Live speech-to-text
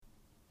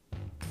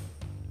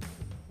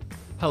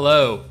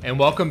Hello, and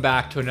welcome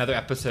back to another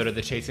episode of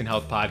the Chasing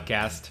Health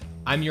Podcast.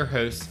 I'm your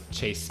host,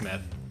 Chase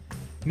Smith.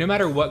 No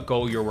matter what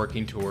goal you're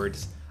working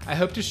towards, I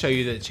hope to show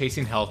you that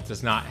chasing health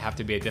does not have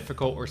to be a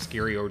difficult or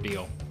scary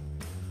ordeal.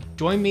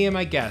 Join me and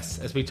my guests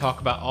as we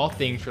talk about all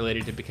things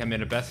related to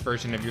becoming the best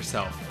version of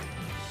yourself.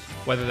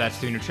 Whether that's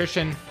through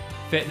nutrition,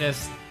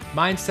 fitness,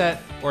 mindset,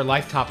 or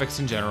life topics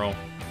in general,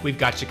 we've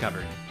got you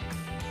covered.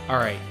 All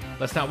right,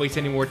 let's not waste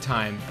any more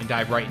time and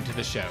dive right into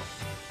the show.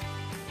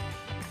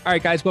 All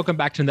right, guys, welcome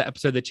back to another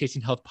episode of the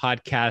Chasing Health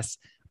Podcast.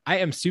 I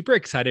am super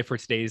excited for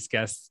today's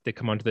guests to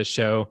come onto the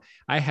show.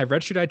 I have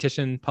registered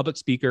dietitian, public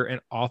speaker, and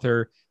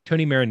author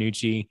Toni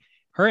Marinucci.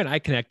 Her and I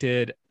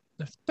connected,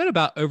 it's been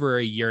about over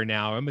a year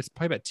now. It's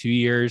probably about 2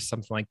 years,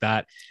 something like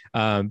that.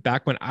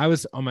 Back when I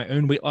was on my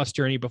own weight loss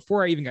journey,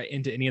 before I even got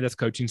into any of this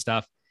coaching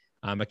stuff,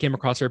 I came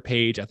across her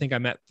page. I think I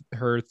met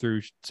her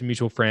through some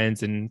mutual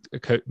friends and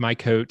my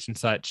coach and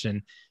such,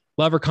 and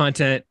love her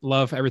content,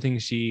 love everything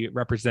she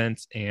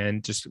represents,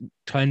 and just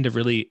trying to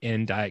really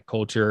end diet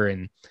culture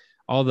and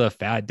all the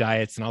fad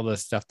diets and all the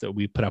stuff that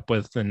we put up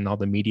with and all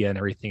the media and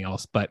everything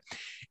else. But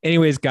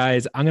anyways,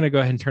 guys, I'm going to go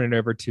ahead and turn it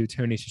over to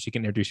Toni so she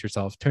can introduce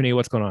herself. Toni,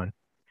 what's going on?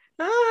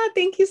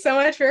 Thank you so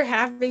much for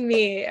having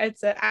me.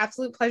 It's an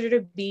absolute pleasure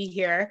to be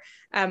here.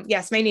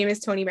 Yes, my name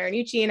is Toni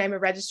Marinucci, and I'm a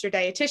registered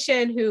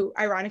dietitian who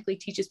ironically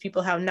teaches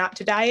people how not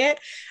to diet.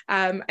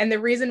 And the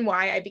reason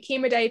why I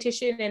became a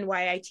dietitian and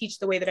why I teach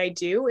the way that I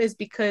do is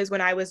because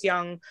when I was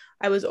young,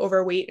 I was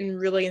overweight and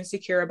really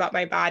insecure about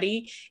my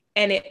body.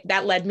 And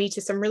that led me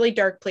to some really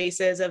dark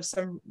places of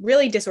some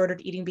really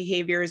disordered eating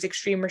behaviors,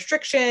 extreme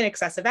restriction,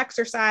 excessive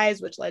exercise,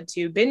 which led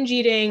to binge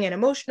eating and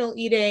emotional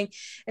eating.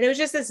 And it was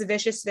just this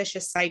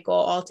vicious cycle,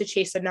 all to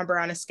chase a number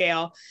on a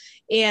scale.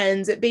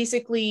 And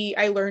basically,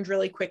 I learned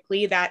really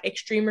quickly that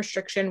extreme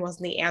restriction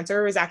wasn't the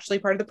answer. It was actually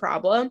part of the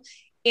problem.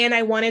 And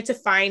I wanted to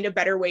find a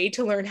better way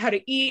to learn how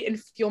to eat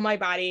and fuel my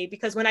body,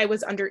 because when I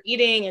was under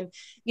eating and,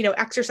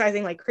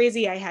 exercising like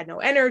crazy, I had no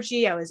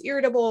energy. I was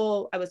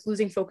irritable. I was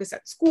losing focus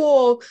at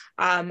school.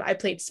 I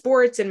played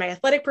sports and my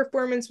athletic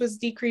performance was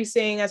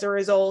decreasing as a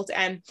result.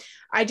 And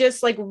I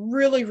just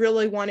really,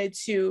 really wanted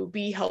to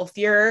be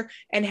healthier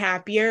and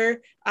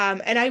happier.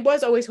 And I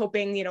was always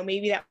hoping,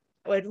 maybe that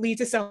would lead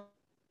to some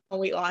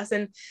weight loss.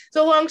 And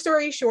so long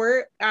story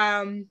short,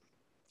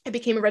 I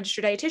became a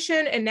registered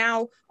dietitian, and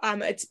now I've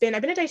been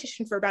a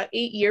dietitian for about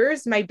 8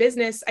 years. My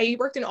business, I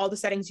worked in all the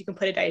settings you can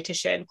put a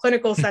dietitian: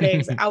 clinical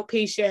settings,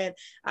 outpatient,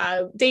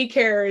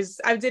 daycares.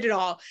 I did it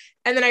all.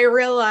 And then I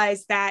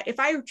realized that if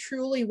I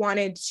truly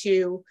wanted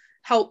to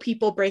help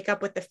people break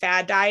up with the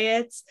fad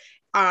diets,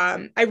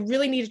 I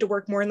really needed to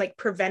work more in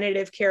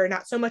preventative care,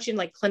 not so much in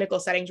clinical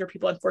settings where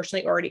people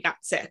unfortunately already got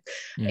sick.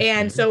 Mm-hmm.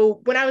 And so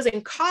when I was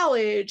in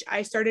college,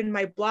 I started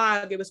my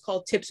blog. It was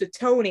called Tips with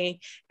Toni.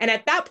 And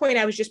at that point,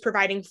 I was just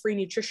providing free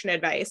nutrition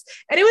advice.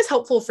 And it was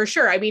helpful for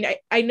sure. I mean,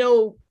 I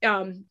know,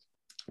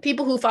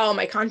 people who follow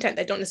my content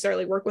that don't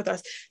necessarily work with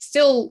us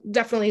still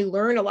definitely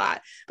learn a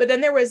lot. But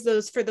then there was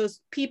those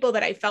people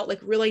that I felt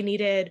really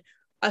needed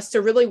us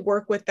to really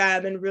work with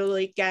them and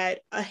really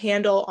get a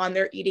handle on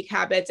their eating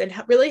habits and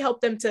really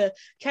help them to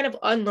kind of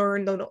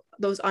unlearn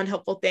those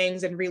unhelpful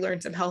things and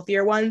relearn some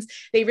healthier ones.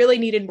 They really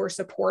needed more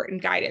support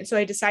and guidance. So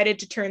I decided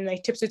to turn my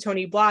Tips with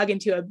Toni blog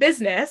into a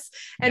business.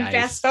 And nice.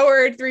 Fast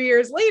forward 3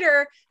 years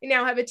later, we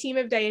now have a team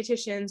of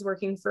dietitians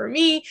working for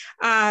me.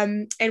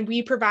 And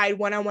we provide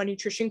one-on-one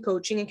nutrition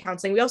coaching and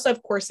counseling. We also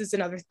have courses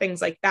and other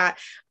things like that.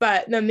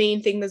 But the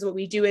main thing is what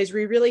we do is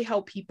we really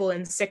help people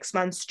in 6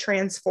 months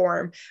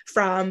transform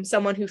from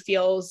someone who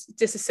feels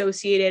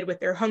disassociated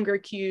with their hunger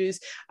cues,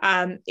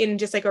 in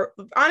just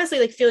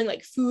honestly feeling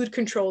like food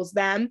controls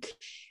them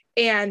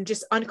and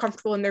just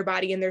uncomfortable in their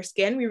body and their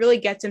skin. We really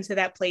get them to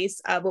that place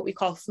of what we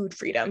call food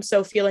freedom.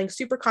 So feeling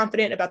super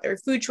confident about their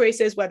food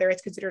choices, whether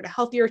it's considered a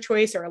healthier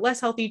choice or a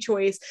less healthy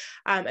choice,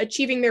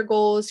 achieving their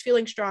goals,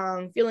 feeling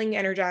strong, feeling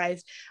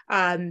energized,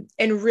 and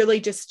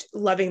really just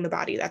loving the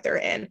body that they're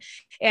in.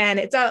 And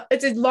it's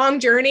a long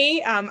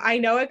journey. I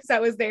know it because I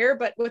was there,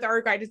 but with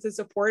our guidance and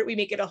support, we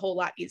make it a whole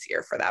lot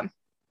easier for them.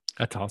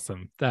 That's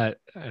awesome. And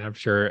I'm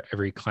sure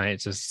every client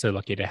is just so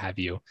lucky to have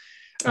you.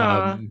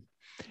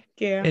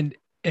 Yeah.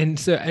 And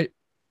so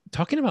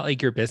talking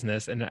about your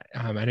business, and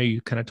I know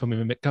you kind of told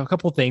me a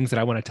couple of things that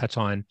I want to touch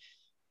on.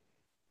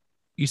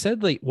 You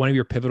said one of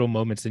your pivotal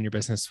moments in your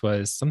business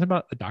was something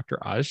about the Dr.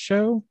 Oz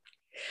show.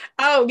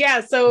 Oh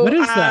yeah. So what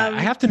is that? I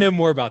have to know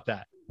more about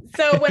that.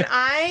 So when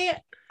I,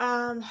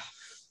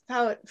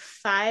 about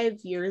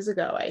 5 years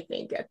ago, I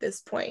think at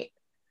this point,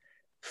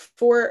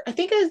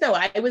 maybe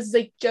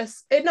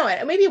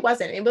it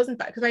wasn't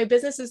that, because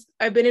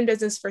I've been in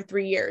business for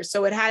 3 years.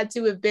 So it had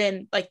to have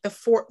been the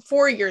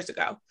 4 years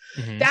ago.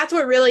 Mm-hmm. That's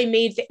what really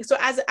made things. So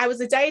as I was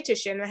a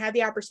dietitian, I had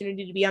the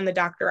opportunity to be on the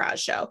Dr. Oz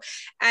show.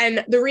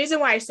 And the reason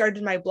why I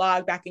started my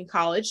blog back in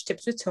college,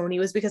 Tips with Toni,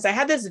 was because I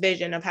had this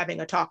vision of having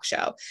a talk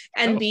show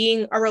and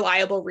being a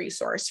reliable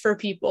resource for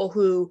people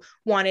who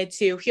wanted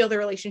to heal their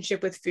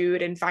relationship with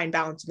food and find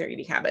balance in their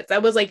eating habits.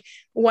 That was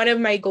one of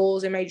my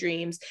goals and my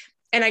dreams.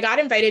 And I got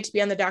invited to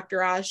be on the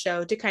Dr. Oz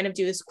show to kind of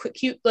do this quick,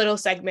 cute little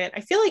segment.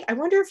 I feel like, I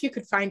wonder if you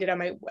could find it on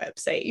my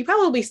website. You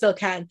probably still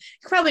can. You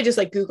could probably just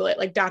like Google it,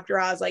 like Dr.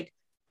 Oz, like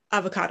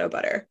avocado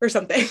butter or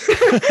something.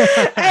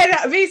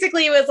 And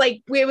basically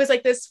it was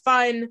like this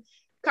fun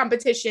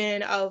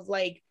competition of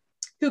like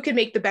who can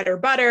make the better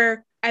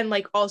butter, and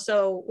like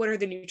also what are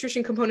the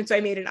nutrition components. So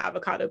I made an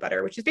avocado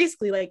butter, which is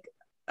basically like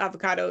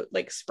avocado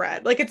like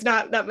spread, like it's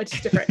not that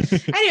much different.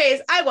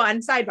 Anyways, I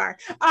won, sidebar.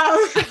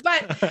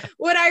 But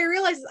what I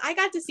realized is I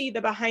got to see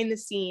the behind the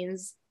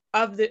scenes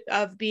of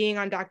being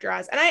on Dr.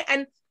 Oz,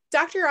 and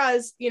Dr.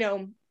 Oz, you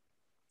know,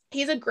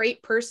 he's a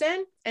great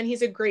person and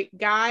he's a great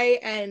guy,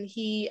 and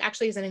he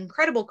actually is an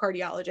incredible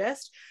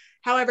cardiologist.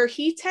 However,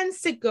 he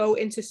tends to go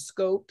into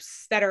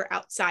scopes that are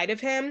outside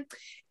of him,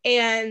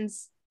 and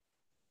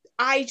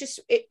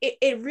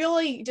it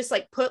really just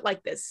like put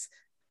like this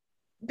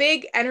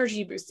big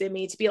energy boost in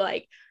me to be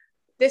like,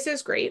 this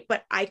is great,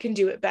 but I can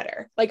do it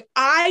better. Like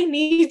I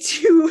need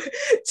to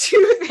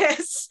do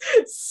this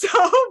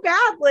so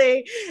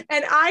badly,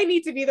 and I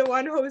need to be the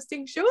one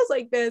hosting shows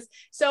like this.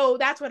 So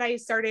that's what I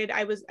started.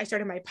 I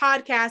started my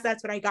podcast.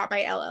 That's when I got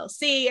my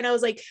LLC. And I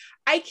was like,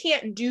 I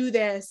can't do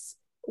this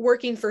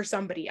working for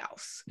somebody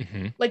else.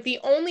 Mm-hmm. Like the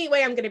only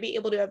way I'm going to be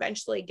able to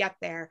eventually get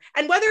there,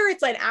 and whether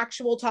it's an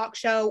actual talk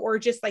show or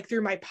just like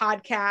through my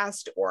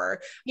podcast,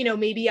 or, you know,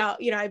 maybe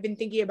I've been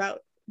thinking about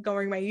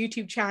going my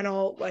YouTube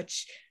channel,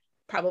 which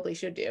probably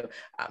should do.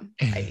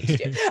 I need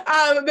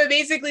to. But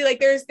basically like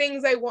there's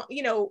things I want,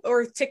 you know,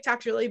 or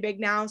TikTok's really big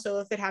now. So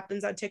if it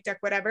happens on TikTok,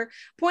 whatever.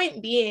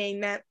 Point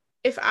being that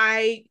if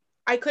I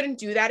couldn't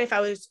do that if I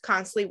was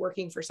constantly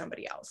working for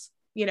somebody else,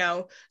 you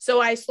know?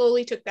 So I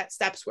slowly took that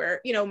steps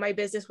where, you know, my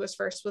business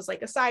was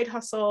like a side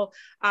hustle.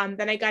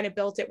 Then I kind of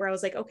built it where I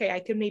was like, okay, I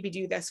could maybe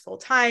do this full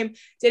time,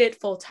 did it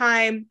full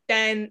time.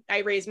 Then I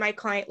raised my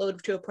client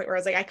load to a point where I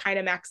was like, I kind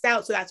of maxed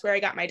out. So that's where I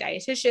got my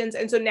dietitians.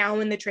 And so now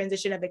I'm in the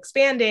transition of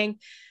expanding.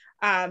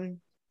 And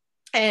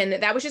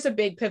that was just a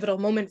big pivotal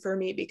moment for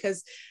me,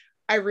 because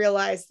I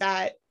realized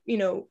that, you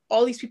know,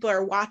 all these people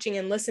are watching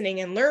and listening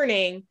and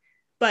learning,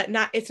 but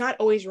it's not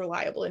always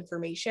reliable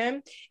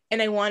information.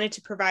 And I wanted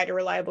to provide a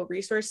reliable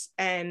resource.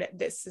 And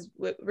this is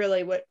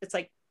really what it's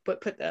like, what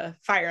put the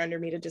fire under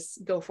me to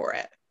just go for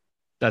it.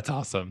 That's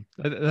awesome.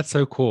 That's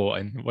so cool.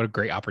 And what a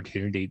great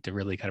opportunity to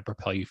really kind of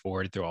propel you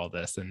forward through all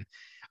this. And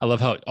I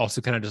love how it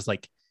also kind of just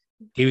like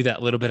gave you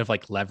that little bit of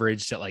like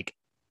leverage that like,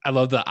 I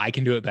love the I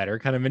can do it better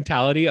kind of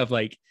mentality of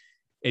like,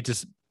 it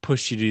just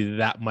pushed you to do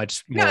that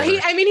much more. No,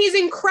 he's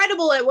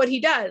incredible at what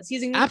he does.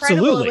 He's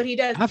incredible at what he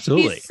does.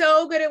 Absolutely. He's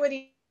so good at what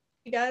he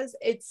does.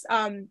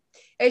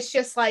 It's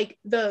just like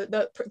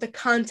the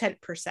content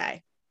per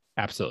se.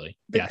 Absolutely.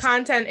 The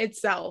content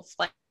itself,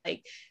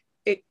 like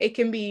it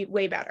can be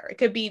way better.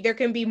 There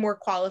can be more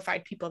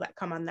qualified people that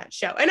come on that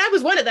show. And I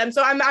was one of them.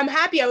 So I'm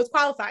happy I was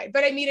qualified.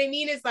 But I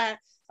mean is that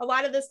a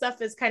lot of this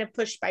stuff is kind of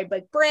pushed by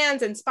like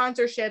brands and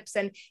sponsorships.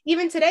 And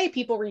even today,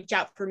 people reach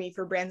out for me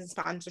for brands and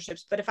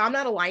sponsorships. But if I'm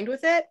not aligned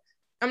with it,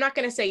 I'm not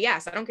going to say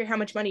yes. I don't care how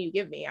much money you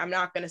give me. I'm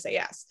not going to say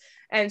yes.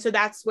 And so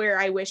that's where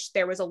I wish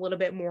there was a little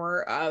bit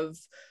more of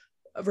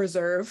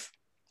reserve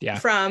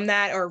from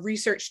that, or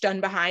research done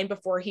behind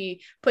before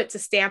he puts a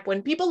stamp.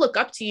 When people look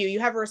up to you,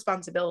 you have a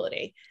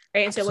responsibility,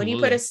 right? And Absolutely. So when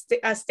you put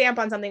a stamp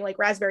on something like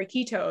raspberry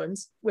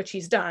ketones, which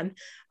he's done,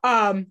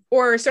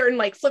 or certain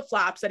like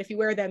flip-flops that if you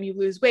wear them, you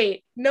lose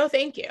weight. No,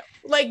 thank you.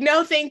 Like,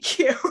 no, thank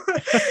you.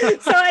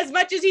 So as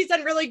much as he's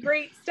done really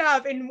great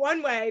stuff in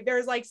one way,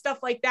 there's like stuff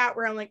like that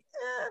where I'm like,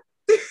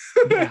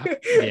 yeah,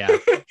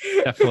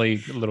 definitely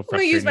a little frustrating. I'm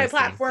gonna use my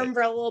platform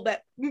for a little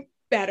bit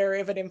better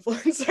of an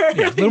influencer.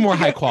 Yeah, a little more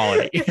high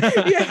quality. Well,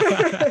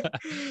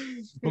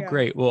 Yeah.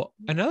 great. Well,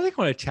 another thing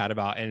I want to chat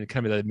about, and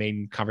kind of the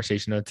main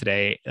conversation of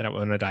today that I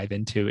want to dive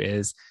into,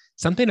 is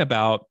something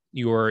about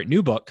your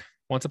new book,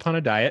 Once Upon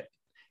a Diet.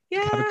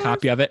 Yeah. I have a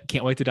copy of it.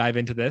 Can't wait to dive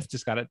into this.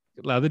 Just got it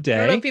the other I don't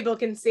know day. if people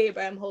can see it,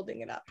 but I'm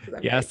holding it up.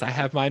 Yes, I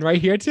have mine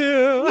right here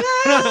too.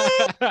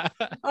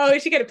 Oh, we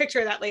should get a picture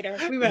of that later.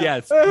 We will.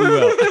 Yes, we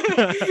will.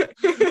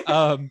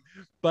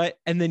 But,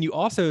 and then you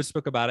also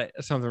spoke about it,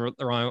 something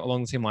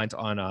along the same lines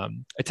on a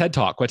TED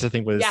Talk, which I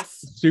think was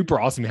super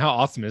awesome. How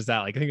awesome is that?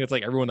 Like, I think it's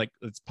like everyone, like,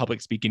 it's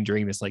public speaking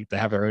dream is like to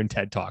have their own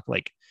TED Talk.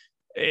 Like,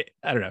 I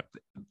don't know,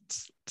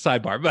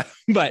 sidebar,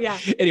 but Yeah.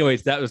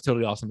 anyways, that was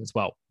totally awesome as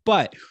well.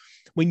 But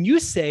when you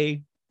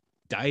say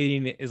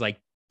dieting is like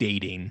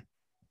dating,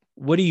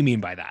 what do you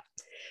mean by that?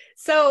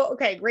 So,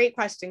 okay, great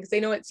question. Because I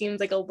know it seems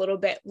like a little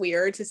bit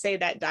weird to say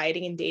that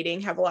dieting and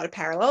dating have a lot of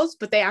parallels,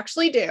 but they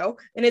actually do.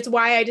 And it's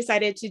why I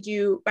decided to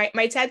do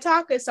my TED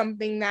Talk is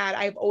something that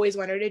I've always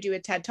wanted to do, a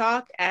TED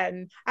Talk,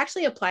 and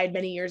actually applied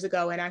many years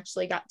ago and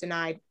actually got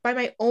denied by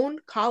my own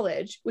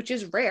college, which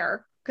is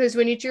rare. Because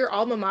when it's your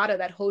alma mater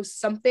that hosts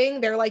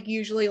something, they're like,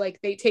 usually like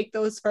they take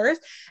those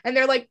first and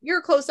they're like, you're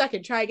a close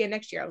second, try again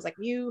next year. I was like,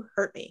 you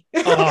hurt me.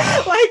 Oh.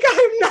 Like,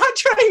 I'm not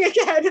trying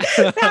again.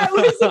 That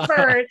was a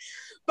burn.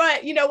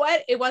 But you know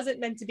what? It wasn't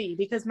meant to be,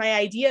 because my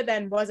idea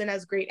then wasn't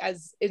as great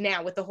as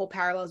now with the whole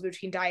parallels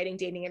between dieting,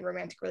 dating, and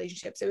romantic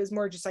relationships. It was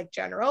more just like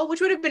general,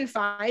 which would have been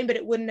fine, but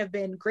it wouldn't have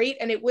been great.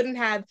 And it wouldn't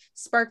have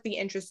sparked the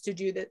interest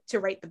to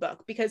write the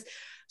book. Because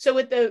so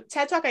with the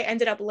TED Talk, I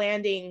ended up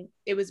landing,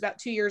 it was about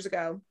 2 years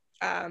ago,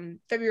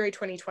 February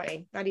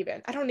 2020, not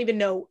even, I don't even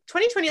know,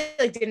 2020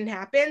 like didn't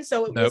happen.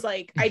 So it was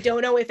like, I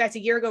don't know if that's a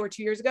year ago or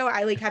 2 years ago.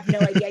 I like have no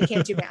idea. I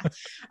can't do math.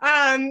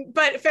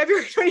 But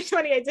February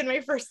 2020, I did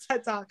my first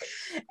TED Talk,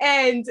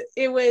 and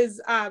it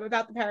was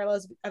about the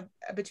parallels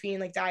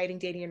between like dieting,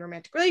 dating, and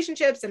romantic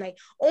relationships. And I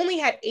only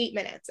had 8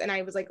 minutes, and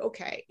I was like,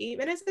 okay, 8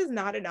 minutes is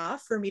not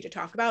enough for me to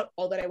talk about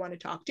all that I want to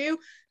talk to,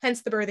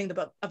 hence the birthing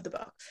of the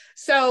book.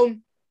 So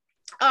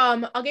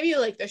I'll give you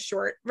like the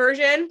short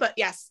version, but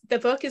yes, the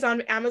book is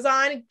on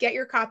Amazon. Get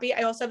your copy.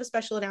 I also have a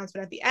special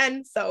announcement at the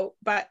end, so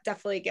but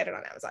definitely get it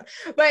on Amazon.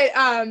 But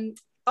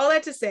all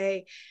that to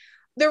say,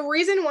 the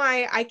reason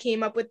why I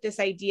came up with this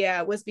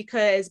idea was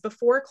because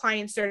before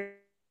clients started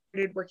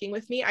working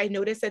with me, I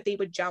noticed that they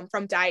would jump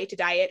from diet to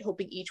diet,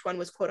 hoping each one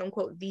was quote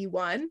unquote the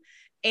one.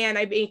 And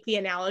I make the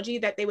analogy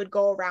that they would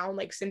go around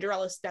like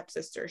Cinderella's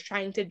stepsisters,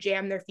 trying to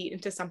jam their feet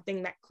into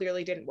something that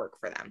clearly didn't work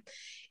for them.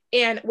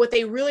 And what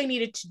they really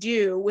needed to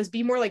do was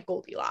be more like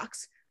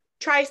Goldilocks.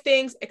 Try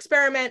things,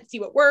 experiment,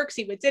 see what works,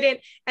 see what didn't,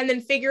 and then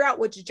figure out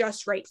what's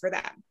just right for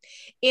them.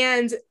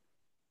 And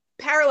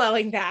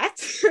paralleling that,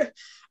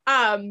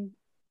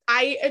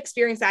 I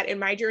experienced that in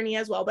my journey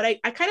as well, but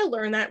I kind of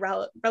learned that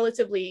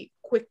relatively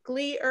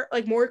quickly, or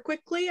like more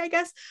quickly, I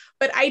guess,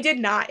 but I did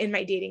not in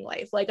my dating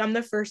life. Like, I'm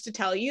the first to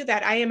tell you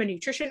that I am a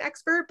nutrition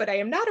expert, but I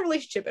am not a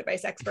relationship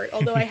advice expert,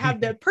 although I have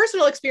the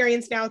personal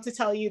experience now to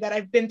tell you that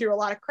I've been through a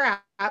lot of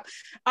crap.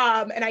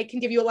 And I can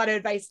give you a lot of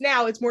advice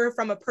now. It's more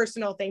from a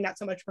personal thing, not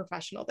so much a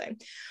professional thing.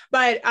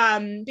 But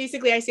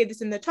basically, I say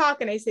this in the talk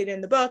and I say it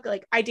in the book,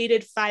 like I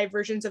dated 5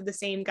 versions of the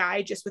same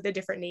guy, just with a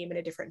different name and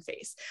a different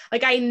face.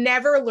 Like I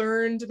never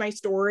learned my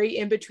story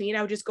in between.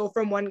 I would just go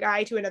from one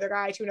guy to another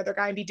guy to another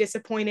guy and be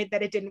disappointed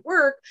that it didn't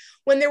work,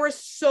 when there were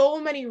so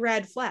many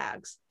red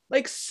flags.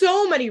 Like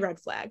so many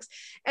red flags.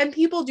 And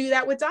people do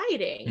that with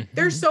dieting. Mm-hmm.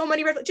 There's so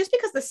many red flags. Just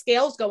because the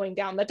scale's going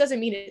down, that doesn't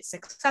mean it's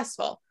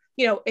successful.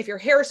 You know, if your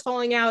hair is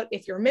falling out,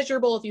 if you're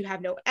miserable, if you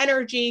have no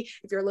energy,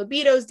 if your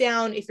libido's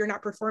down, if you're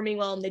not performing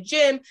well in the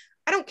gym,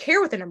 I don't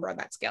care what the number on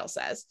that scale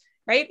says,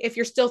 right? If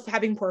you're still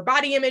having poor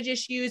body image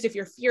issues, if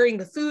you're fearing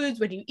the foods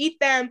when you eat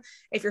them,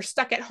 if you're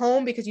stuck at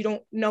home because you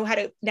don't know how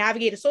to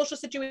navigate a social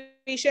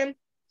situation,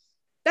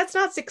 that's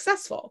not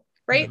successful,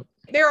 right? No.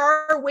 There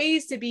are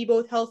ways to be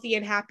both healthy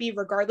and happy,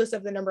 regardless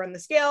of the number on the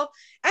scale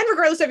and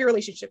regardless of your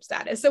relationship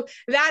status. So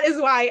that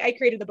is why I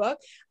created the book,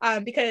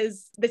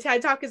 because the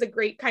TED Talk is a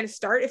great kind of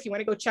start if you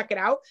want to go check it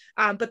out.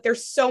 But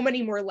there's so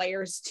many more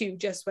layers to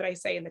just what I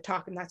say in the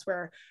talk. And that's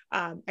where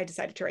I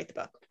decided to write the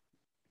book.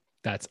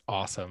 That's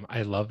awesome.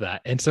 I love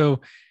that. And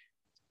so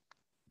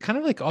kind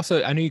of like,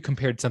 also, I know you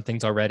compared some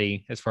things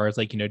already as far as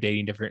like,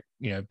 dating different,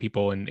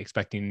 people and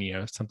expecting,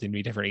 something to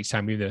be different each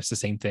time, even though it's the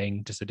same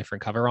thing, just a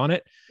different cover on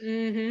it.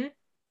 Mm-hmm.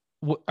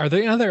 Are there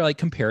any other like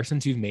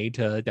comparisons you've made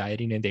to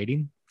dieting and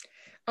dating?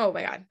 Oh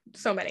my God,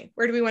 so many.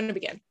 Where do we want to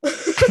begin?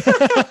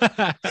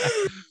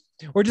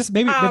 Or just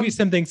maybe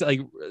some things that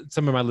like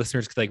some of my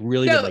listeners could like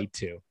really relate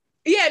to.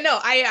 Yeah, no,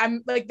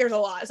 I'm like, there's a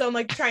lot. So I'm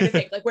like trying to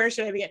think, like, where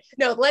should I begin?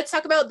 No, let's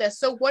talk about this.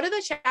 So one of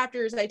the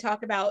chapters I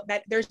talk about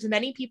that there's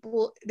many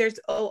people, there's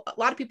a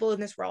lot of people in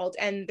this world,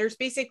 and there's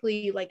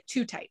basically like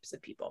 2 types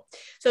of people.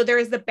 So there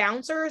is the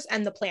bouncers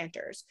and the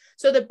planters.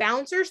 So the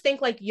bouncers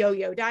think like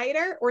yo-yo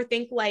dieter, or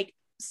think like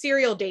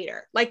serial dater.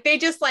 Like they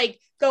just like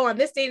go on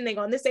this date and they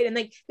go on this date. And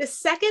like the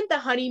second the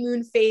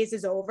honeymoon phase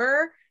is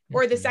over,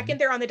 or the second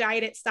they're on the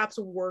diet, it stops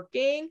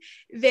working,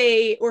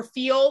 or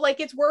feel like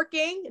it's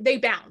working, they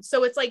bounce.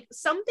 So it's like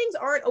some things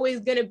aren't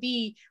always going to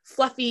be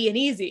fluffy and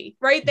easy,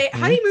 right? The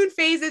honeymoon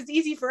phase is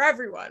easy for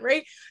everyone,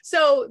 right?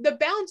 So the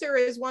bouncer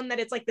is one that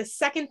it's like the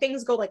second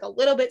things go like a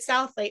little bit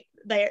south, like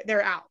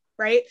they're out,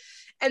 right?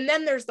 And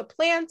then there's the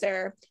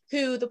planter,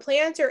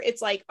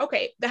 it's like,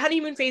 okay, the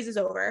honeymoon phase is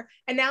over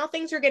and now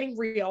things are getting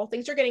real,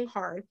 things are getting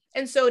hard.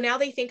 And so now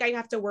they think I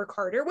have to work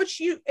harder,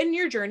 which in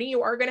your journey,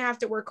 you are going to have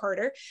to work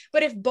harder.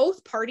 But if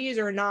both parties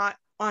are not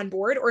on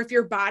board, or if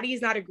your body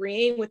is not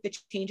agreeing with the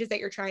changes that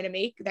you're trying to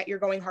make, that you're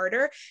going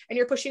harder and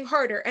you're pushing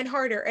harder and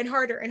harder and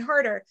harder and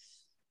harder,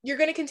 you're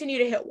going to continue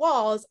to hit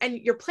walls and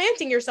you're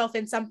planting yourself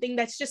in something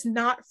that's just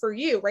not for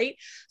you, right?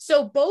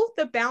 So both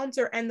the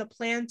bouncer and the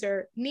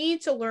planter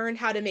need to learn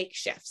how to make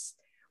shifts,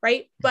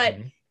 right? But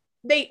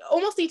they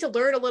almost need to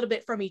learn a little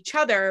bit from each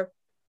other,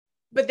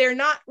 but they're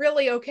not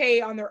really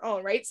okay on their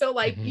own, right? So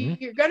like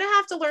you're going to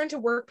have to learn to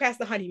work past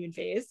the honeymoon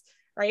phase,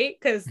 right?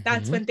 Because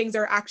that's when things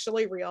are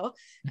actually real.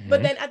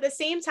 But then at the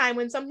same time,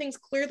 when something's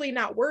clearly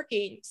not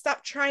working,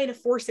 stop trying to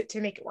force it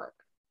to make it work.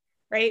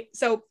 Right.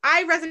 So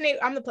I resonate.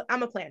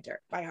 I'm a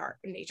planter by heart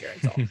and nature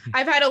and soul.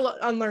 I've had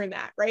to unlearn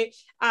that. Right.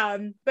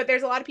 But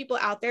there's a lot of people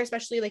out there,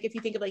 especially like if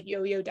you think of like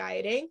yo-yo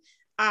dieting,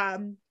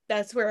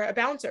 that's where a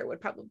bouncer would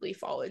probably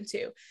fall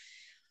into.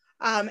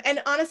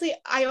 And honestly,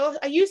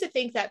 I used to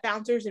think that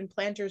bouncers and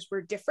planters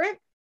were different.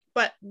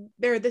 but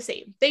they're the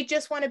same. They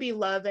just want to be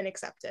loved and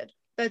accepted.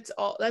 That's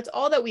all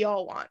that we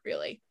all want,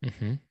 really.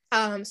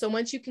 So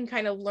once you can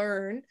kind of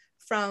learn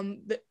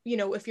from the,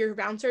 if you're a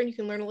bouncer and you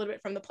can learn a little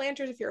bit from the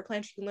planters, if you're a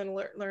planter, you can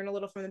learn a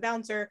little from the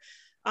bouncer,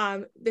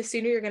 the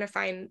sooner you're going to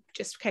find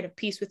just kind of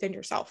peace within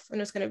yourself.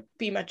 And it's going to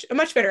be a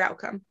much better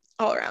outcome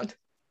all around.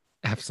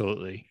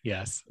 Absolutely.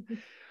 Yes.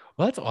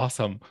 Well, that's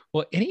awesome.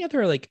 Well, any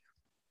other like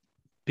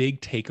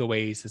big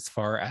takeaways as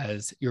far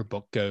as your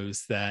book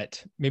goes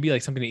that maybe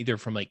like something either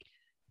from like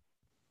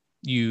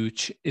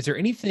is there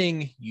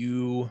anything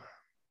you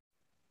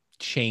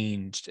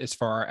changed as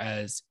far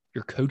as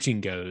your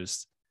coaching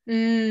goes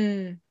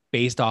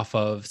based off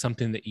of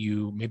something that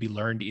you maybe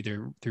learned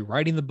either through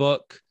writing the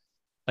book,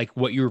 like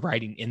what you were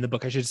writing in the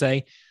book, I should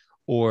say,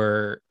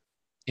 or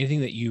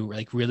anything that you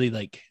like really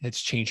like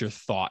that's changed your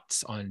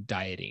thoughts on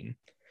dieting?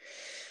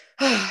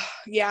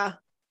 Yeah.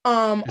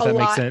 Does that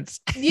make sense?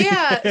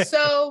 Yeah.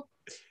 So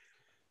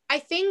I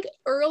think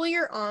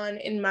earlier on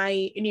in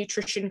my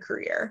nutrition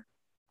career,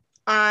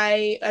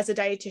 as a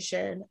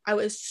dietitian, I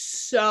was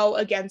so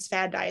against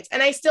fad diets,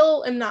 and I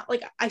still am not,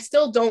 like, I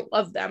still don't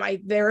love them.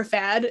 They're a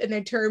fad, and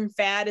the term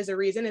fad is a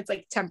reason. It's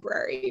like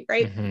temporary,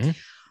 right?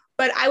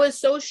 But I was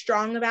so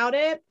strong about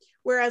it.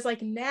 Whereas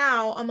like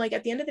now I'm like,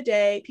 at the end of the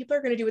day, people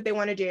are going to do what they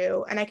want to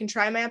do. And I can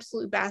try my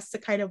absolute best to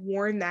kind of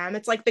warn them.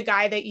 It's like the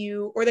guy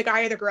or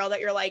the girl that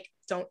you're like,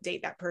 don't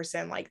date that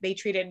person. Like they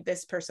treated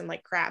this person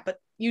like crap, but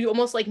you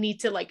almost like need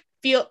to like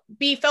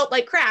be felt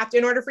like crap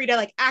in order for you to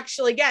like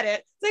actually get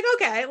it. It's like,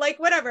 okay, like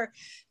whatever.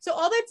 So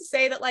all that to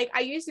say that like,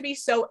 I used to be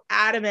so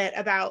adamant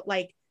about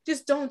like,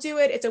 just don't do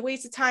it. It's a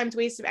waste of time. It's a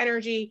waste of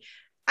energy.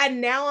 And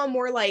now I'm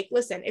more like,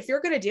 listen, if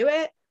you're going to do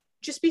it,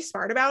 just be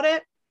smart about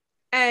it.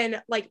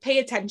 And like pay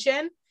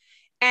attention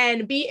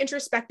and be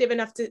introspective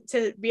enough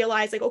to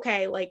realize like,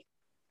 okay, like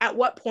at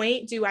what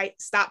point do I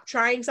stop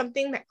trying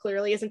something that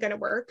clearly isn't going to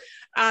work?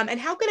 And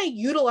how can I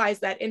utilize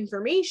that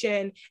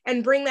information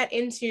and bring that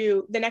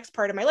into the next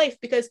part of my life?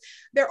 Because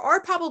there are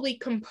probably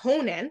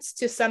components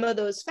to some of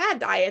those fad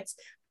diets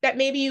that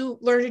maybe you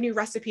learned a new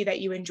recipe that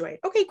you enjoyed.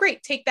 Okay,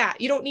 great. Take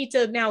that. You don't need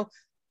to now,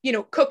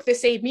 cook the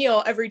same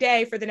meal every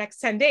day for the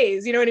next 10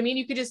 days. You know what I mean?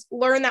 You could just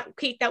learn that,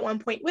 take that one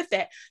point with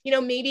it.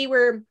 Maybe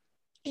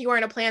you are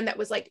on a plan that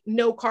was like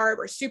no carb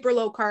or super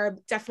low carb,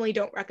 definitely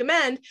don't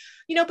recommend,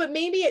 but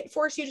maybe it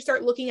forced you to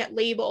start looking at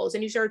labels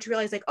and you started to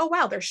realize like, oh,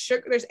 wow, there's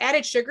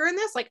added sugar in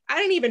this. Like, I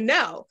didn't even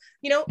know,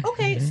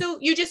 okay. So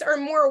you just are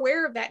more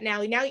aware of that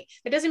now. Now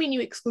that doesn't mean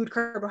you exclude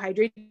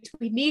carbohydrates.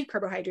 We need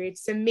carbohydrates.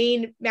 It's the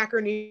main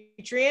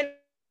macronutrient.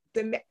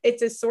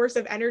 It's a source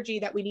of energy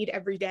that we need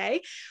every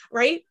day,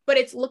 right? But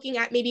it's looking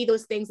at maybe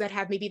those things that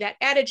have maybe that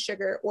added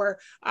sugar or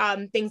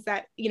things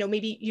that,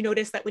 maybe you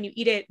notice that when you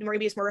eat it,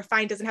 maybe it's more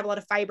refined, doesn't have a lot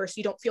of fiber, so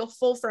you don't feel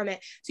full from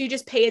it. So you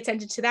just pay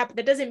attention to that, but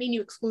that doesn't mean you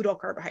exclude all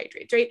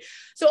carbohydrates, right?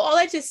 So all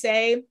that to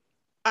say,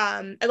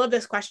 I love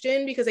this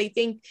question because I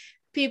think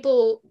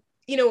people,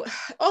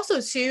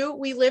 also too,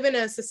 we live in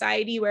a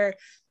society where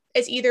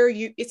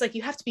it's like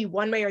you have to be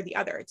one way or the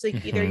other. It's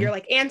like either you're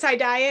like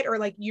anti-diet or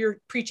like you're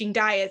preaching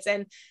diets.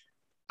 And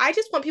I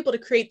just want people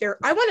to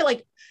I want to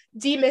like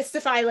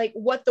demystify like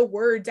what the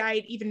word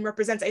diet even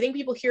represents. I think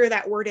people hear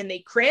that word and they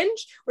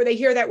cringe, or they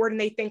hear that word and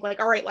they think like,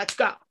 all right, let's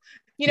go.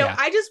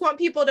 I just want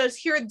people to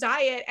hear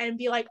diet and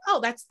be like, oh,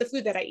 that's the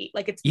food that I eat.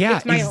 Like it's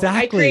my own.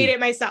 I create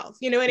it myself.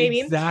 You know what I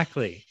mean?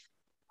 Exactly.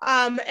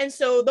 And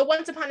so the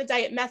Once Upon a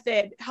Diet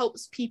method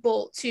helps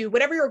people to,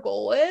 whatever your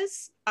goal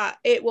is,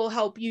 it will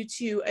help you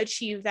to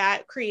achieve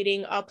that,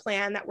 creating a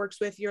plan that works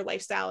with your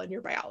lifestyle and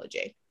your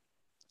biology.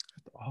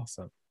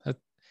 Awesome.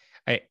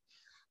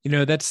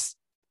 That's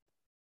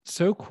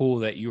so cool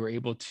that you were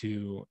able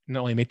to not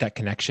only make that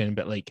connection,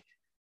 but like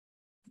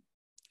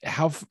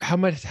how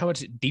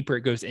much deeper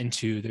it goes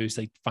into those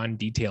like fun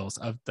details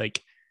of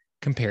like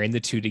comparing the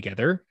two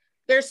together.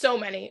 There's so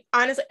many,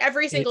 honestly,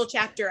 every single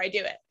chapter I do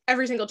it.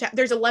 Every single chapter.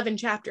 There's 11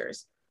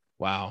 chapters.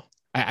 Wow.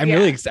 I'm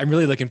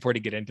really looking forward to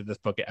get into this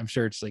book. I'm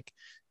sure it's like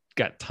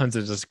got tons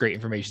of just great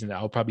information that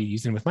I'll probably be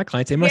using with my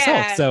clients and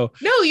myself. So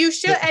no, you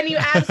should. And you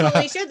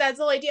absolutely should. That's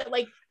the whole idea.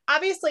 Like,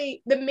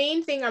 obviously the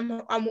main thing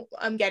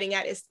I'm getting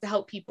at is to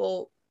help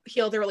people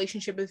heal their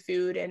relationship with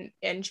food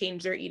and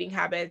change their eating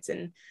habits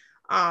and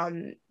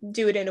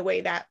do it in a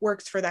way that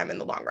works for them in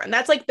the long run.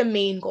 That's like the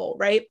main goal,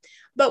 right?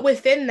 But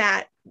within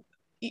that,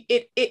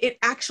 it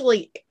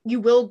actually, you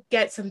will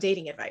get some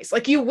dating advice.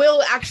 Like you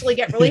will actually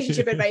get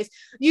relationship advice.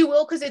 You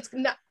will, because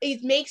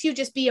it makes you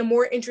just be a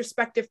more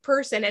introspective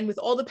person. And with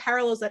all the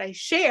parallels that I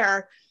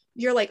share,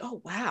 you're like,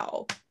 oh,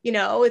 wow.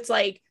 It's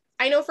like,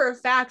 I know for a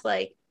fact,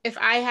 like if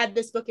I had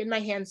this book in my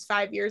hands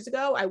 5 years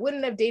ago, I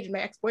wouldn't have dated my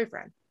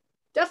ex-boyfriend.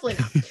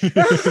 Definitely not.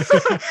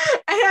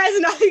 It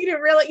has nothing to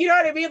really, you know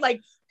what I mean?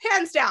 Like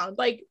hands down,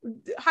 like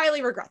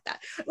highly regret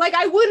that. Like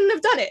I wouldn't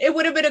have done it. It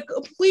would have been a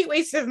complete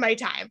waste of my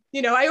time.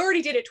 I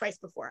already did it twice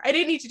before. I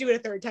didn't need to do it a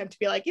third time to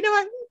be like,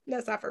 what,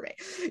 that's not for me,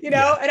 and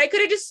I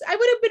could have I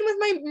would have been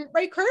with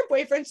my current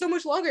boyfriend so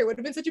much longer. It would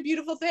have been such a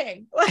beautiful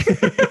thing.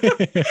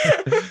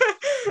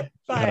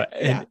 But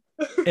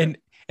and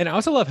And I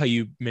also love how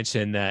you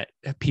mentioned that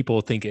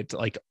people think it's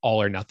like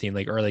all or nothing,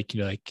 like, or like,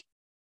 like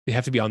they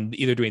have to be on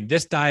either doing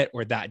this diet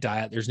or that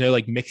diet. There's no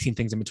like mixing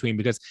things in between,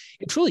 because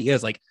it truly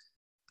is like,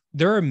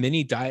 there are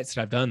many diets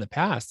that I've done in the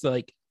past,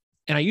 like,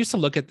 and I used to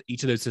look at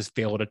each of those as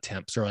failed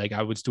attempts, or like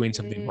I was doing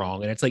something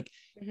wrong. And it's like,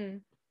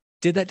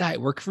 did that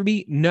diet work for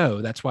me?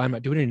 No, that's why I'm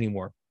not doing it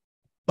anymore.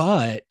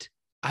 But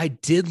I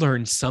did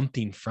learn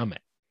something from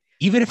it.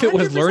 Even if it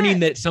was 100%. learning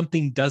that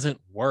something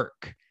doesn't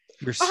work,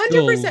 you're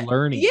still 100%.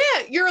 learning. Yeah,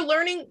 you're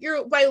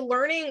by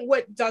learning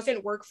what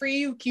doesn't work for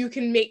you, you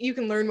can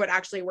learn what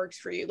actually works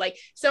for you. Like,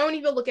 so many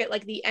people look at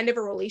like the end of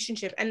a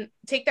relationship and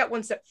take that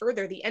one step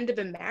further, the end of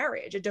a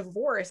marriage, a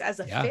divorce, as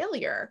a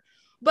failure.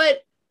 But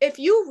if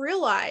you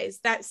realize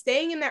that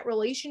staying in that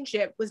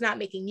relationship was not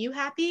making you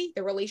happy,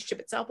 the relationship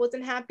itself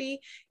wasn't happy,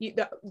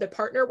 the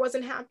partner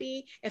wasn't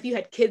happy, if you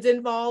had kids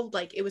involved,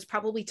 like it was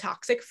probably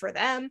toxic for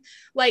them,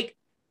 like,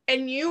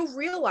 and you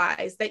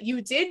realize that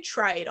you did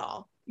try it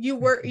all. You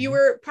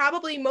were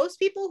probably, most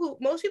people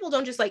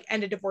don't just like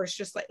end a divorce,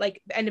 just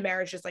like end a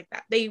marriage just like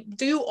that. They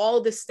do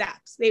all the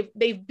steps.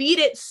 They've beat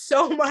it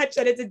so much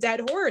that it's a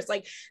dead horse.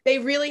 Like, they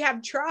really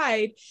have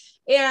tried.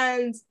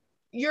 And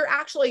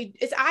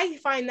I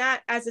find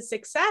that as a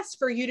success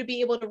for you to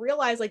be able to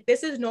realize, like,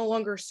 this is no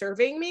longer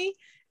serving me.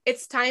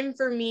 It's time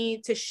for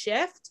me to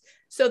shift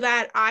so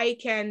that I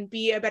can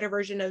be a better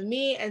version of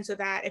me. And so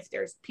that if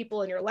there's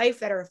people in your life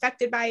that are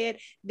affected by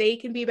it, they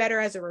can be better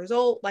as a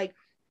result. Like,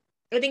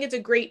 I think it's a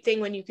great thing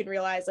when you can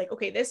realize, like,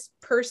 okay, this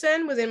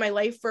person was in my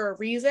life for a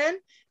reason.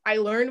 I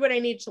learned what I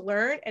need to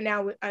learn, and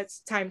now it's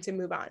time to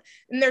move on.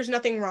 And there's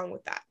nothing wrong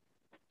with that.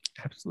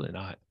 Absolutely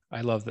not. I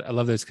love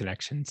those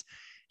connections.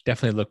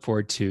 Definitely look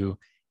forward to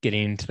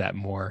getting into that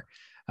more.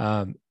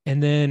 And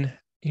then,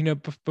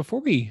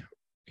 before we,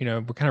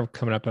 we're kind of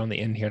coming up on the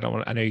end here.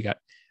 I know you got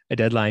a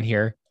deadline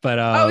here, but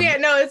oh yeah,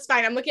 no, it's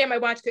fine. I'm looking at my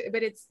watch,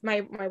 but it's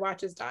my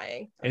watch is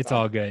dying. It's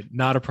all good.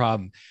 Not a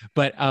problem.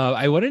 But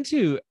I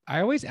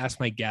always ask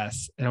my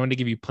guests, and I want to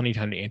give you plenty of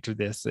time to answer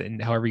this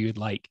and however you'd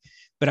like,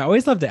 but I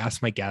always love to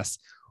ask my guests,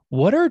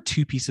 what are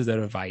 2 pieces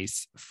of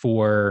advice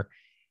for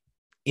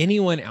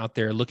anyone out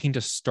there looking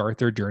to start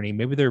their journey?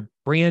 Maybe they're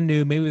brand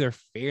new, maybe they're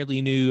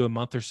fairly new, a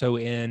month or so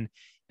in,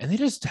 and they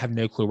just have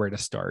no clue where to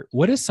start.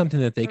 What is something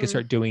that they can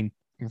start doing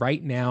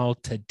right now,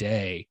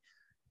 today,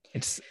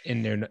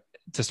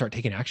 to start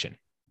taking action?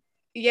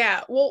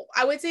 Yeah, well,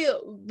 I would say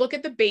look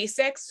at the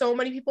basics. So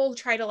many people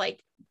try to like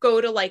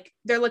go to like,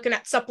 they're looking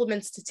at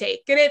supplements to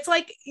take, and it's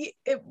like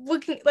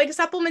looking like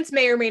supplements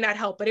may or may not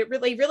help, but it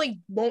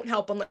really won't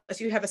help unless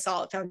you have a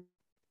solid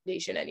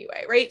foundation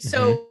anyway, right?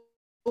 So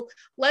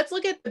let's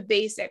look at the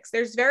basics.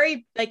 There's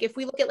if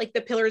we look at like the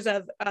pillars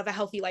of a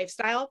healthy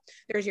lifestyle,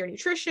 there's your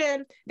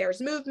nutrition,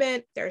 there's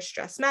movement, there's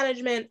stress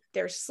management,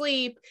 there's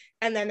sleep,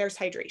 and then there's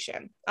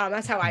hydration.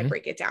 That's how I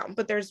break it down,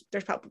 but there's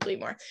probably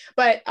more.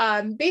 But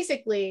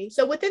basically,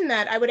 so within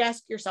that, I would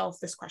ask yourself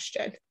this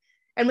question.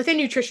 And within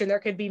nutrition, there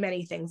could be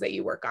many things that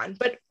you work on,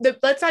 but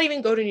let's not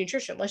even go to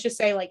nutrition. Let's just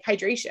say like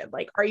hydration.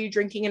 Like, are you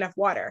drinking enough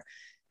water?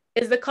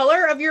 Is the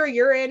color of your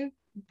urine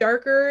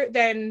darker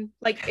than,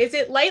 like, is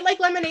it light like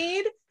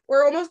lemonade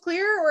or almost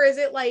clear, or is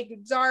it like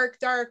dark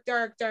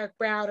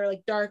brown, or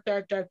like dark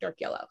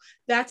yellow?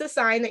 That's a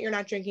sign that you're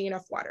not drinking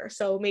enough water.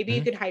 So maybe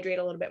you could hydrate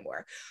a little bit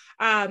more.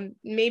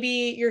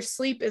 Maybe your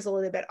sleep is a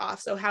little bit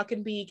off. So how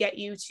can we get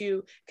you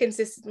to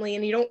consistently,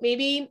 and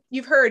maybe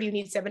you've heard you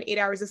need 7-8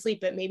 hours of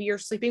sleep, but maybe you're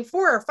sleeping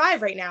 4 or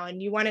 5 right now,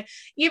 and you want to,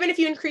 even if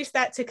you increase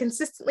that to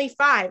consistently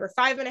 5 or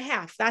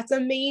 5.5, that's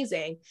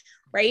amazing.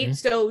 Right.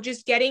 So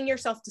just getting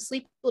yourself to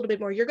sleep a little bit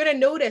more, you're going to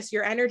notice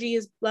your energy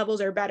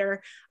levels are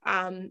better.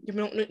 You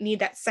don't need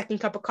that second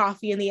cup of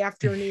coffee in the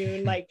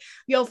afternoon. Like,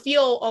 you'll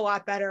feel a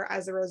lot better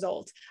as a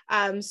result.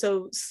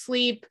 So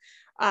sleep,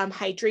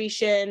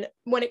 hydration.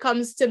 When it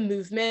comes to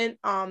movement,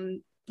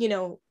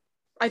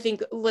 I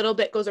think a little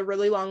bit goes a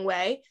really long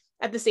way.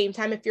 At the same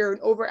time, if you're an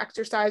over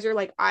exerciser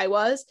like I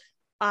was,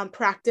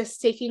 practice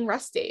taking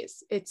rest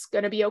days. It's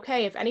going to be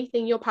okay. If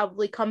anything, you'll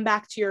probably come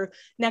back to your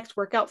next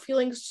workout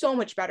feeling so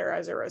much better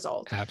as a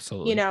result.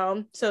 Absolutely.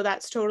 So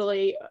that's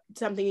totally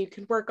something you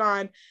can work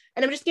on.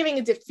 And I'm just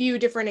giving a few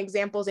different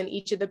examples in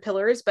each of the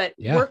pillars, but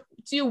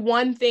do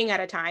one thing at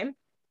a time.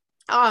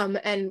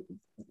 And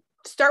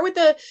start with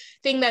the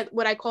thing that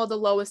what I call the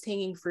lowest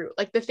hanging fruit,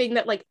 like the thing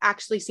that like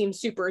actually seems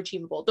super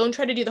achievable. Don't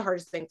try to do the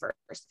hardest thing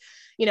first.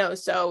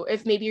 So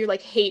if maybe you're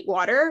like hate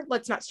water,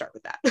 let's not start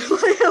with that.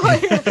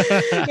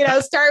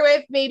 Start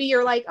with, maybe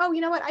you're like, oh,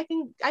 you know what? I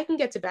can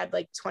get to bed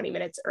like 20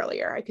 minutes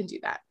earlier. I can do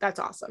that. That's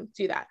awesome.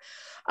 Do that.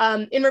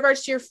 In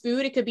regards to your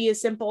food, it could be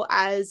as simple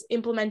as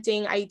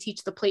implementing, I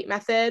teach the plate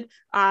method.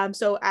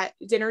 So at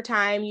dinner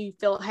time, you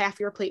fill half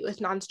your plate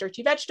with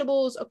non-starchy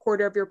vegetables, a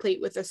quarter of your plate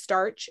with a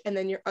starch, and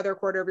then your other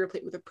quarter of your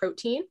plate with a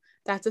protein.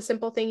 That's a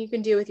simple thing you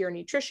can do with your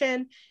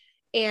nutrition.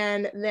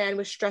 And then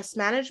with stress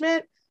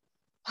management,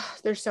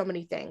 there's so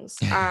many things.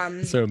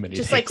 So many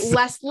just things.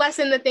 like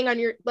lessen the thing on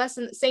your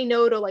say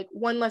no to like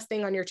one less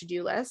thing on your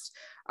to-do list.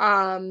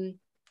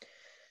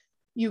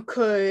 You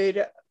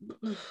could,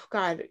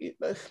 God,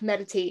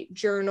 meditate,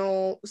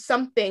 journal,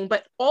 something,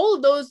 but all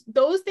of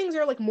those things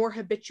are like more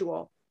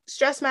habitual.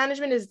 Stress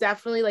management is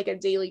definitely like a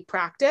daily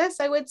practice,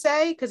 I would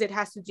say, because it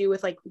has to do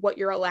with like what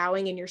you're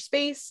allowing in your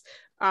space.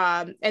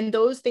 And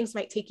those things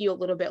might take you a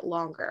little bit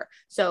longer.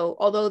 So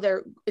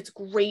although it's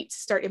great to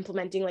start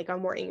implementing like a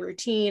morning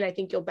routine, I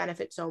think you'll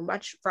benefit so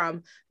much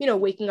from,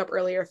 waking up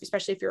earlier,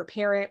 especially if you're a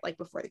parent, like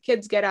before the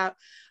kids get up.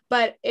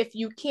 But if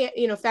you can't,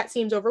 if that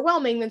seems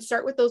overwhelming, then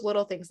start with those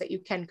little things that you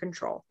can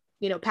control.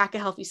 Pack a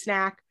healthy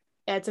snack,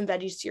 add some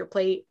veggies to your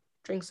plate,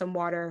 drink some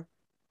water,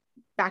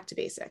 back to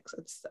basics.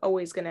 It's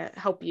always going to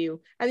help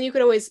you. And then you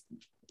could always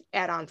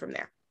add on from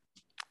there.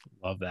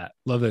 Love that.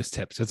 Love those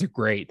tips. Those are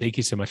great. Thank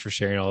you so much for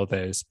sharing all of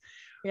those.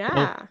 Yeah.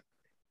 Well,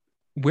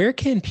 where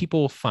can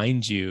people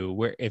find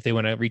you if they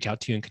want to reach out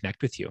to you and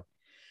connect with you?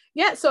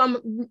 Yeah. So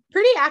I'm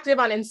pretty active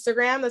on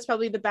Instagram. That's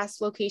probably the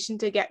best location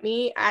to get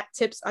me, at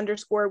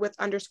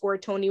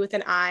 @tips_with_Toni with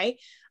an I.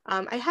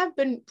 I have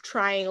been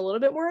trying a little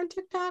bit more on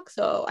TikTok.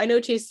 So I know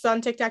Chase is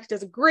on TikTok. He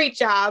does a great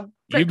job.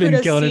 You've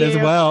been killing it as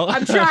well.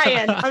 I'm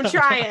trying.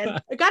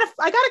 I got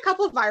a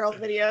couple of viral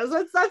videos.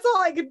 That's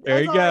all I can.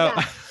 There you go.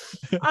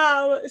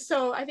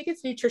 So I think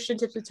it's Nutrition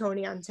Tips with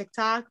Toni on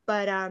TikTok.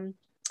 But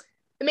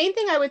the main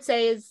thing I would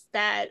say is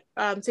that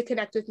to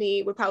connect with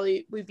me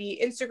would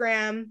be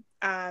Instagram.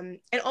 And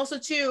also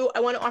too, I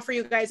want to offer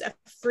you guys a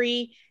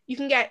free,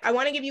 I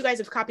want to give you guys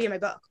a copy of my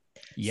book.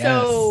 Yes.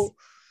 So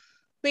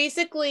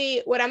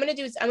basically what I'm going to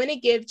do is I'm going to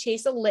give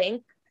Chase a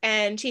link,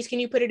 and Chase, can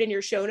you put it in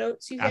your show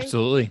notes? You think?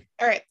 Absolutely.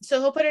 All right.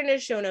 So he'll put it in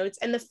his show notes,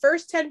 and the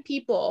first 10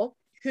 people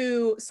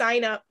who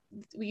sign up,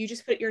 you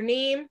just put your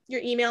name,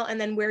 your email, and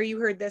then where you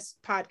heard this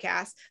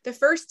podcast. The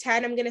first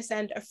 10, I'm going to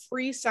send a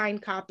free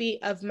signed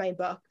copy of my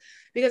book,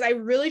 because I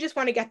really just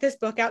want to get this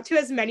book out to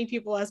as many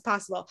people as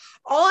possible.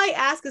 All I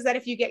ask is that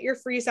if you get your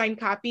free signed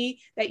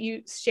copy, that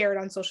you share it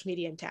on social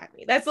media and tag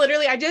me. That's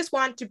literally, I just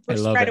want to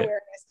spread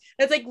awareness.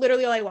 That's like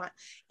literally all I want.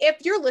 If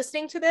you're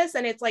listening to this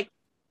and it's like,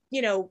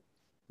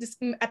 this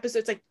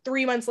episode's like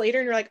 3 months later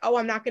and you're like, oh,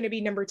 I'm not going to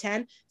be number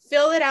 10,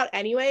 fill it out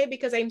anyway,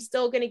 because I'm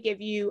still going to give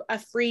you a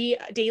free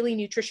daily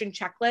nutrition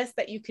checklist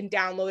that you can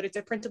download. It's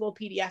a printable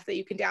PDF that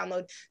you can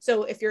download.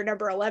 So if you're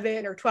number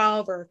 11 or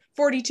 12 or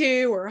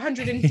 42 or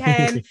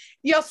 110,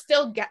 you'll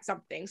still get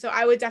something. So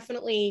I would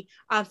definitely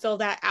fill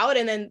that out.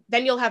 And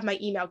then you'll have my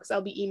email, because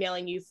I'll be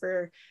emailing you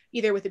for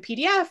either with a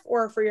PDF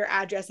or for your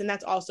address. And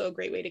that's also a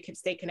great way to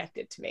stay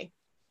connected to me.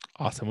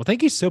 Awesome. Well,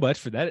 thank you so much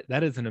for that.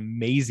 That is an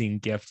amazing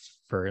gift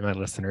for my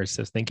listeners.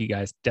 So thank you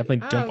guys.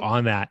 Definitely jump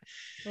on that.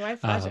 My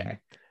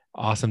pleasure.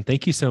 Awesome.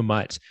 Thank you so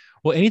much.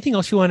 Well, anything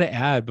else you want to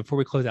add before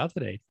we close out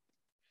today?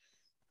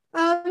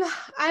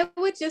 I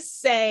would just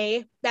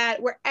say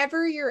that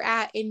wherever you're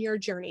at in your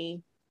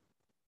journey,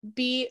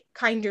 be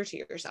kinder to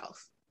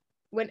yourself.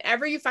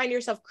 Whenever you find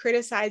yourself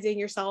criticizing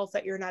yourself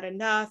that you're not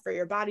enough, or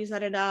your body's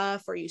not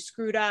enough, or you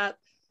screwed up,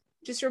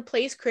 just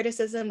replace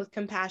criticism with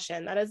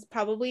compassion. That is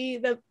probably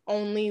the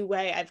only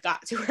way I've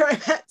got to where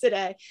I'm at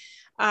today.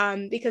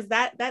 Because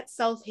that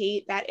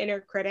self-hate, that inner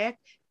critic,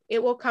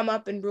 it will come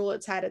up and rule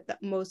its head at the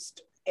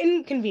most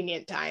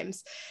inconvenient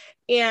times.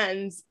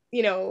 And,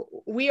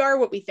 we are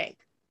what we think.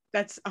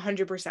 That's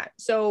 100%.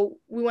 So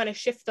we want to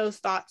shift those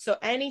thoughts. So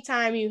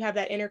anytime you have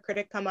that inner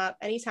critic come up,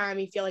 anytime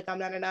you feel like I'm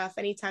not enough,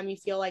 anytime you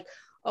feel like,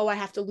 oh, I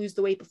have to lose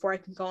the weight before I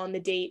can go on the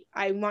date,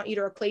 I want you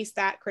to replace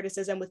that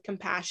criticism with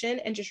compassion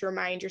and just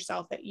remind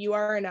yourself that you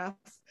are enough,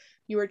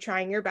 you are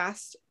trying your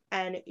best,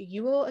 and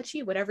you will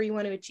achieve whatever you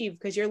want to achieve,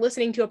 because you're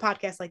listening to a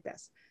podcast like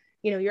this.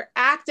 You're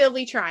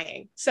actively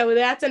trying. So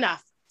that's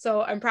enough.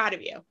 So I'm proud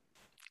of you.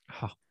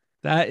 Oh,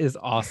 that is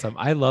awesome.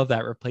 I love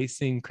that.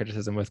 Replacing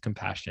criticism with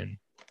compassion.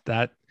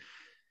 That,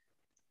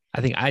 I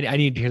think I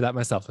need to hear that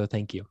myself. So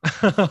thank you.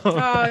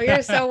 Oh,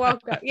 you're so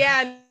welcome.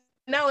 Yeah.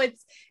 No,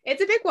 it's a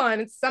big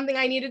one. It's something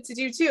I needed to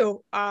do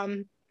too.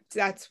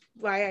 That's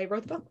why I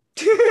wrote the book.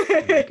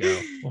 There you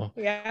go. Well,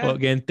 yeah. Well,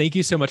 again, thank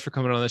you so much for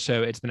coming on the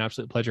show. It's been an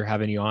absolute pleasure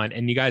having you on.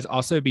 And you guys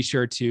also be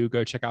sure to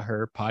go check out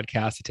her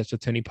podcast, the Tips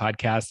with Toni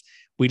podcast.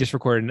 We just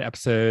recorded an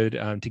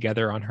episode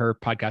together on her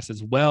podcast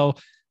as well.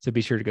 So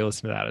be sure to go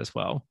listen to that as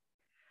well.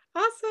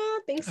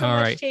 Awesome. Thanks so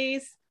much,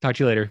 Chase. Talk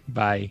to you later.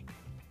 Bye.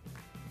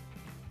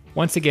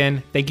 Once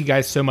again, thank you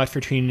guys so much for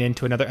tuning in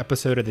to another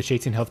episode of the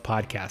Chasing Health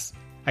podcast.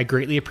 I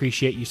greatly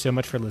appreciate you so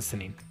much for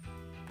listening.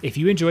 If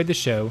you enjoyed the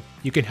show,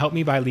 you can help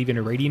me by leaving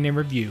a rating and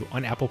review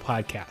on Apple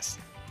Podcasts.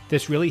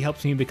 This really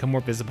helps me become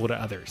more visible to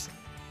others.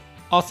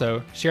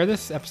 Also, share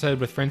this episode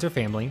with friends or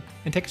family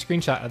and take a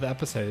screenshot of the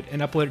episode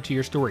and upload it to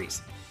your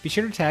stories. Be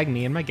sure to tag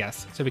me and my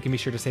guests so we can be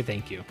sure to say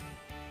thank you.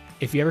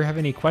 If you ever have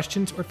any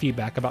questions or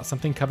feedback about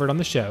something covered on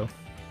the show,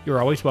 you're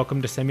always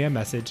welcome to send me a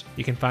message.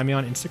 You can find me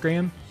on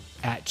Instagram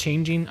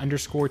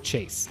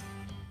 @changing_chase.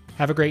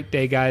 Have a great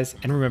day, guys,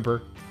 and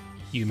remember,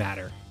 you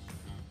matter.